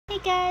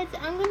guys,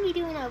 I'm going to be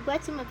doing a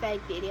what's in my bag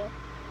video.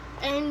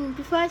 And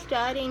before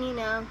starting,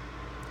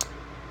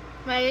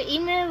 my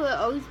email will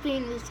always be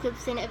in the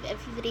description of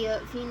every video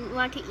if you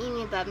want to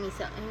email about me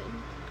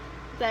something,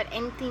 about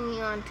anything you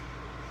want to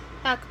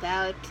talk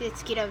about.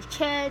 Let's get off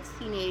chats,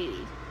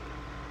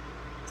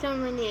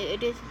 someone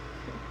it is.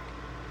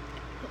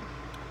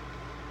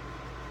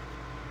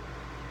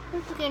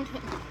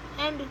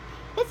 And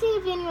let's see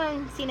if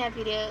anyone's seen that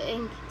video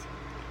and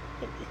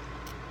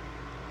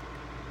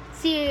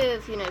see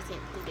if you know something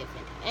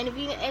different. And if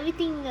you know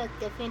everything looks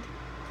different,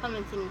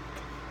 comments in the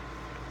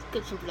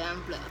description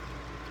down below.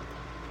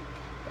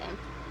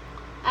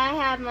 I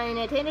have my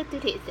Nintendo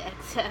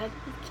 3DS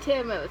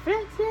camera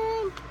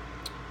reflection.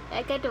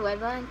 I got the white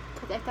one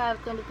because I thought it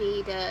was going to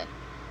be the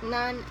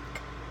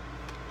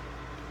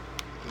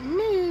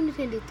new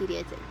Nintendo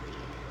 3DS.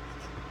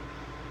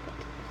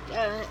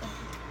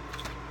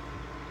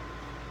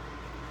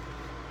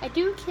 I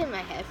do keep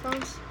my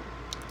headphones.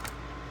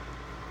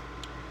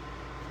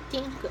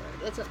 Good.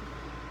 That's all.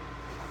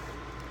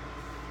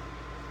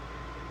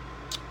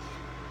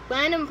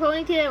 Random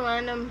ponytail,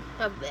 random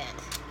headband.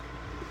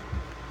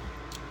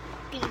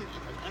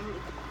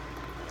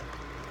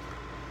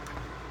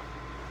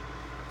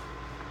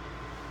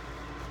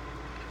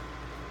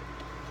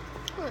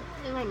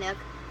 In my neck.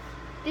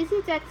 This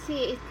is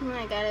actually, it's when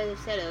I got it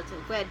set out. It's a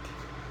red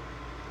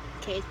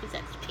case, but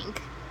that's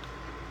pink.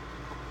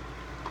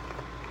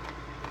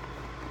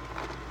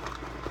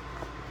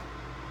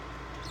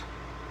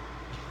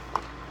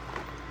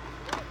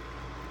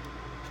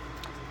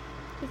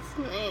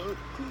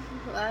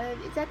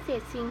 It's actually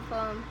a seam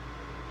foam.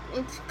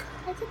 It's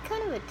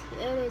kind of a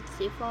teal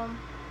seam foam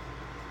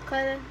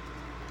color.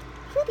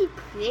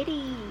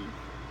 Pretty.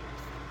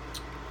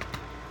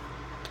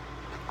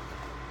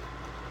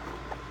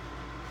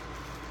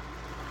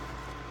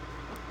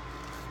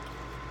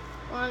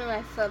 One of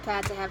my foot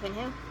pads I have in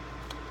here.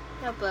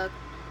 Notebook,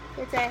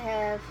 which I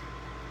have.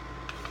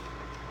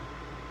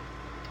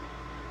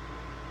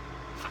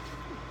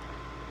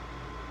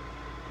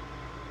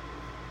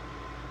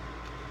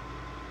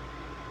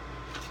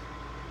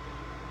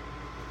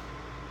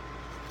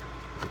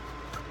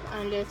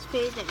 On this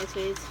page and this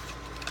page,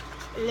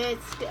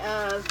 list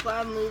of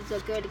what moves are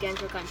good against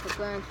your control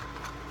plan.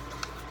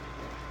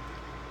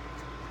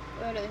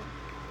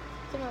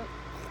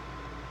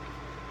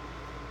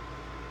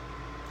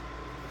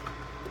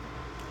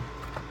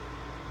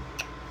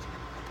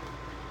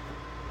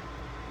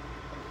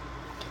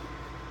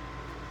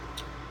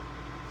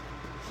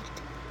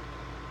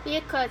 Be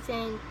a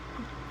cousin.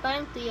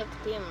 Bottom 3 up to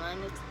 3 and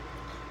 1. It's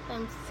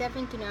from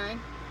 7 to 9.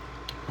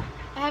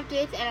 I have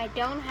this and I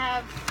don't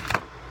have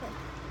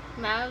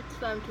mouths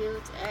from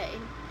 2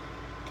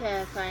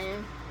 to find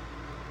them.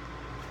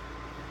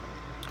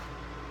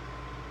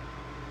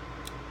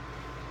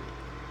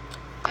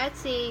 Let's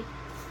see.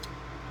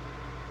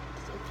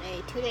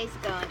 2 days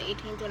ago on the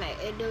 18th when I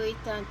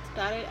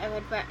started, I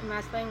read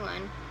Mass Buying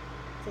 1.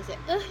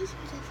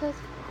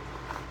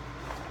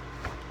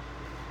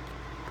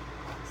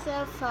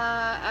 So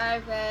far,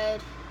 I've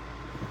read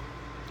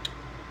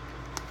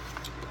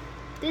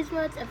this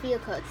much a few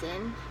quotes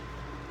in.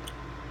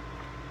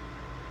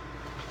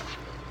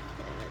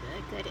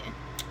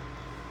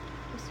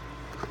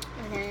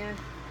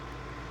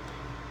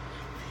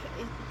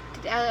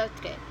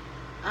 Today,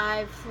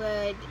 I've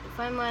read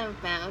Fun One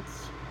of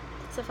Mounts,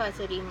 so far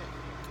so deep,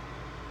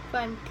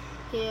 Fun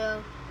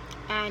Hill,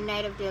 and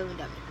Night of the Living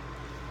Dummy.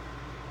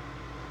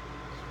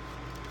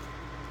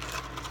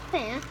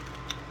 Yeah.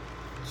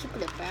 Super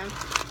lip balm.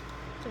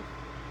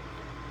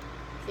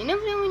 So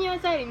never know when you're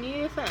outside and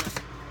you're fun.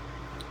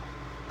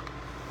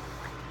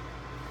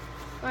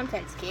 One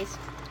pencil case.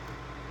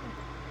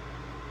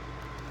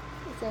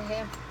 It's a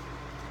hair.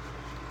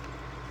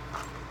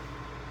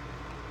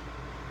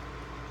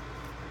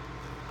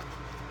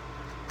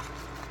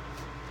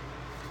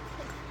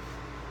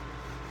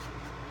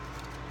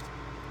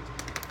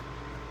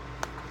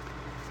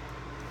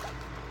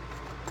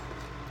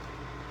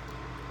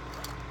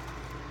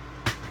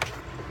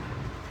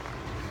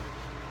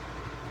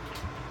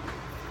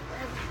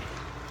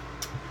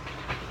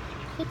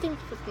 I think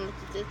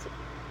it's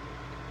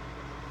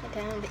I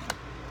found it.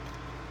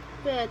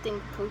 But I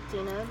think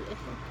protein of it.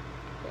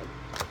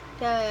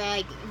 No,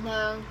 I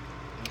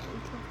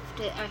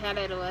had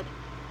it what?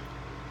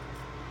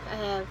 I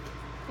have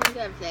one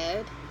got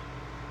red,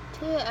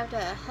 2 after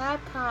a hard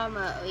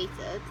Palmer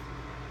oasis.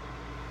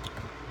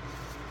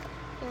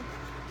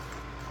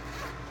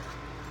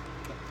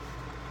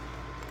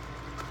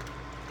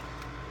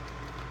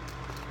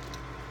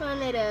 One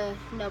little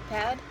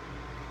notepad.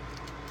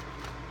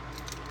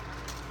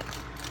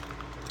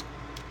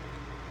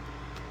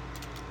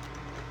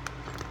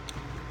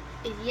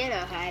 Is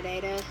yellow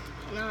highlighter,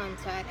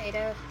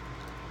 non-highlighter.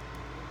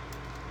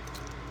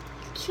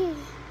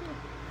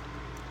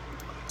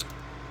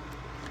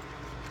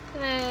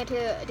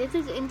 This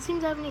is in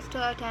Japanese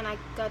store and I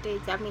got the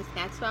Japanese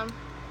snacks from.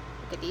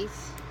 Look at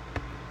these.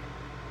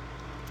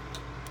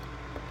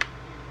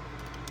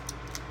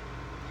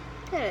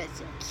 That is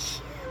so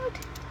cute.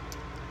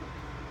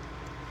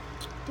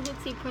 You can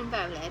see 0.5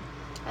 lead.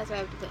 That's why I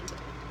have to put into it.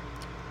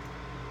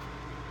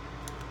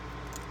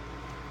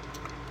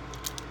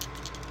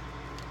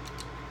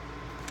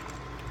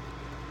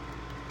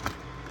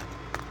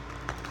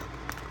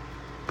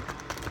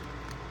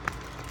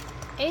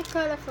 A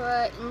color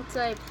for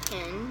inside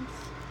pens.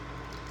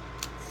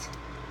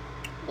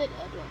 Good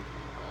other one.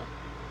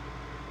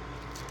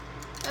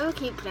 I will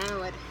keep playing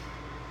with.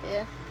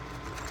 Yeah.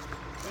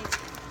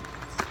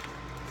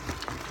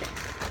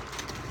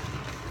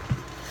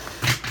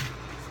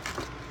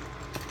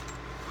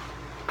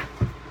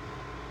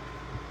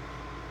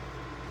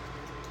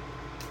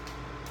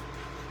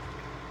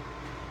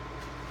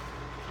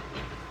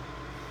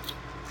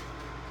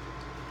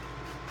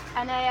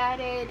 And I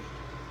added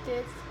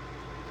this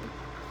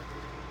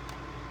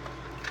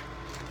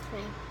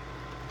thing.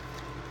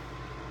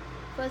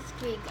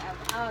 First week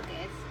of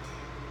August.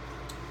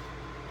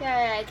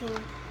 Yeah, I can,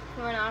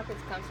 when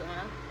August comes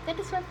around, that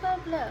is what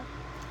blue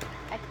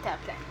at the top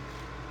there.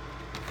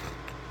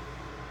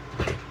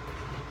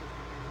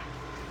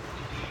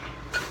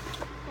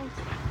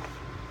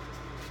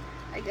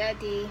 I got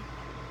the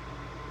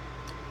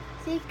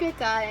secret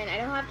garden. I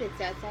don't have to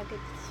start, so I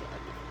could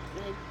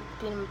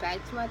put in my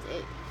bag too much.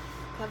 It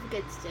cover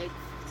gets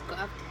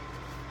scuffed.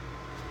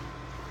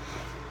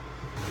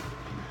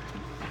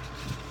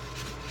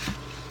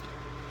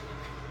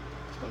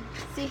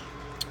 See?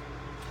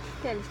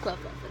 Then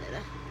scuff up a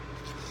little.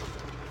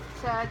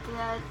 So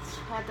that's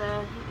how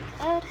the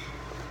add.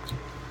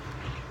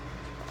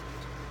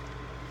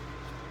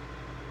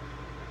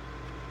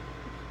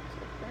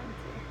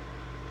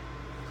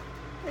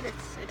 What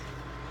is it?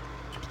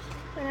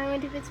 When I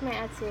went to fix my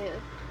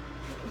attitude,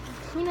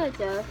 you know,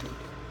 Joe,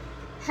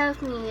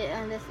 help me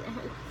on this.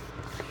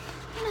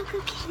 You know, how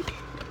cute.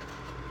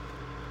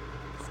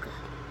 Let's go.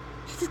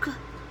 Let's go.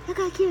 Look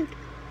how cute.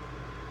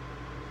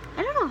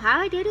 I don't know how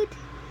I did it.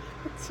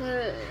 It's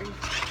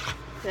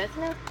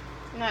professional?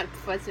 Not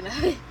professional.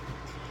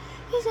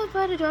 He's so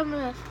bad at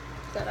all.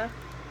 Shut up.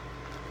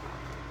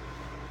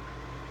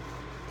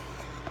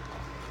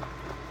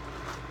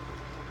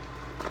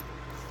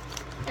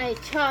 I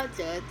charge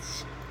it.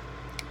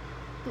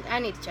 I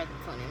need to charge my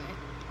phone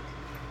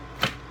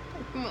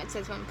anyway. It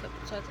says one cup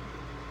charging.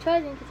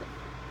 Charging.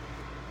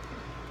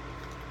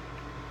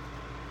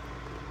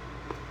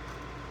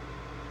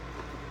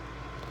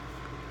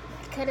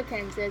 Color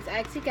pencils. I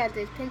actually got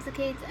these pencil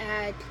case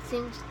at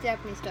Seems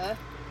Japanese store.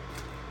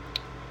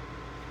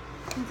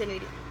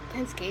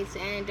 Pencil case,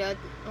 and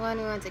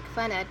one ones I could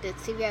find at the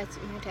CVS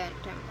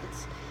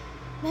it's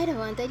another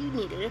one that you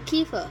needed a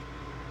key for.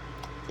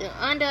 So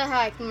under how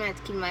I can match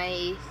keep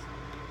my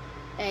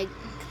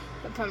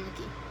apartment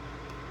key.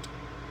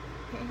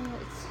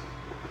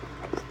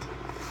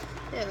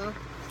 So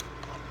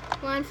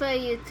one for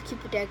you to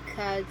keep a deck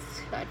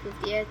cards,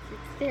 550. It's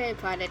the Harry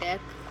Potter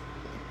deck.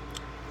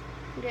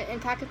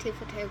 And pocket tape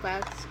for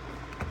 $2.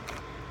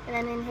 And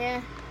then in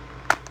here,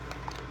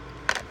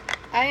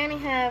 I only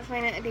have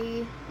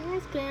the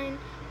this pen.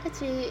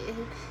 That's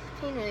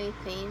really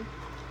clean.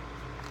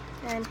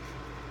 And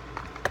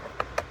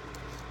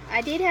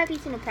I did have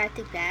these in a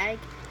plastic bag,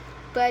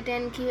 but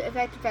then if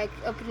I had to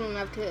open them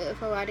up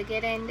for a while to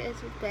get in, this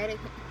was better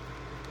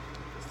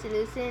to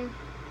loosen.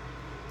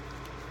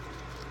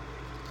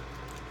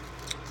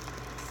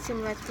 So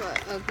much more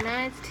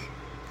organized.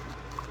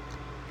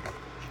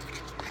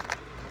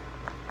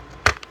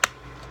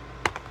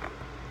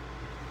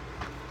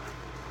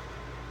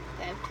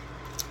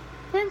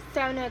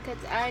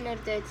 Because I know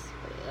that it's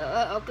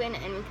open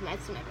and we can match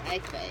my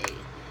bag by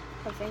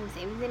having the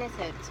same thing as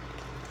it.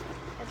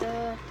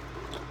 The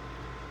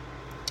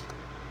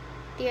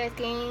DS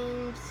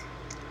games.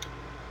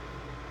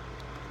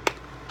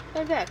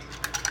 Like that.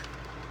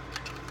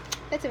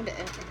 That's what it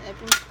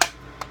opens.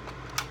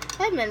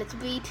 5 minutes to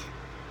beat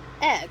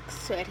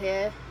X right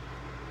here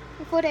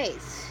in 4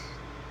 days.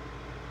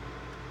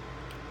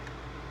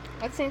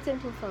 That's saying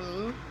something for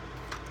me.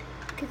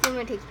 Because it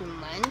only takes me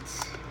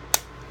months.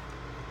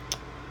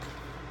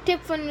 Tip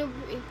for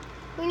newbie.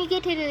 When you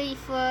get to the Elite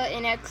Four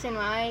in X and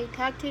Y,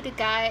 talk to the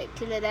guy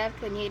to the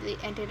left when you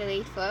enter the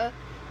Elite Four.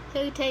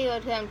 He'll tell you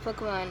what kind of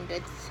Pokemon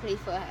that Elite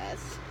Four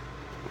has.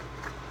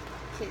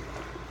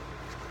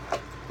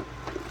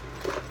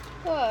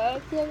 Oh,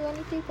 if you have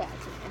only 2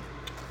 packs in there.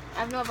 I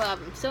have no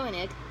problem showing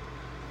it.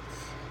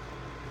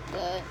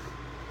 But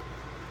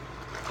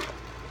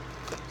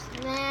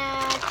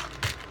snack.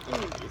 I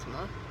need these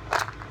more.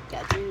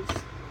 Got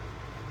these.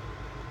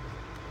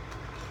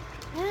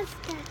 Let's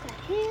get that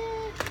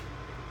here.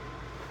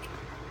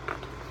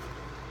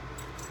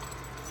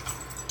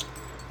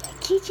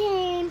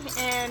 Keychain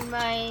and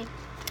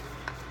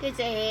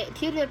there's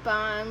 2 lip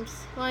balms.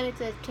 One is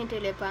a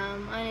tinted lip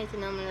balm, one is a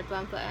normal lip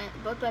balm,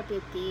 both are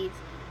with these.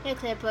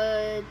 Next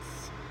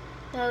AirPods,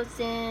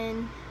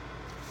 lotion,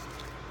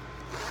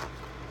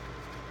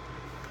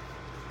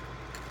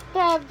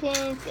 bab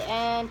pins,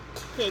 and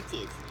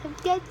tissues. Have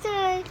a good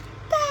day.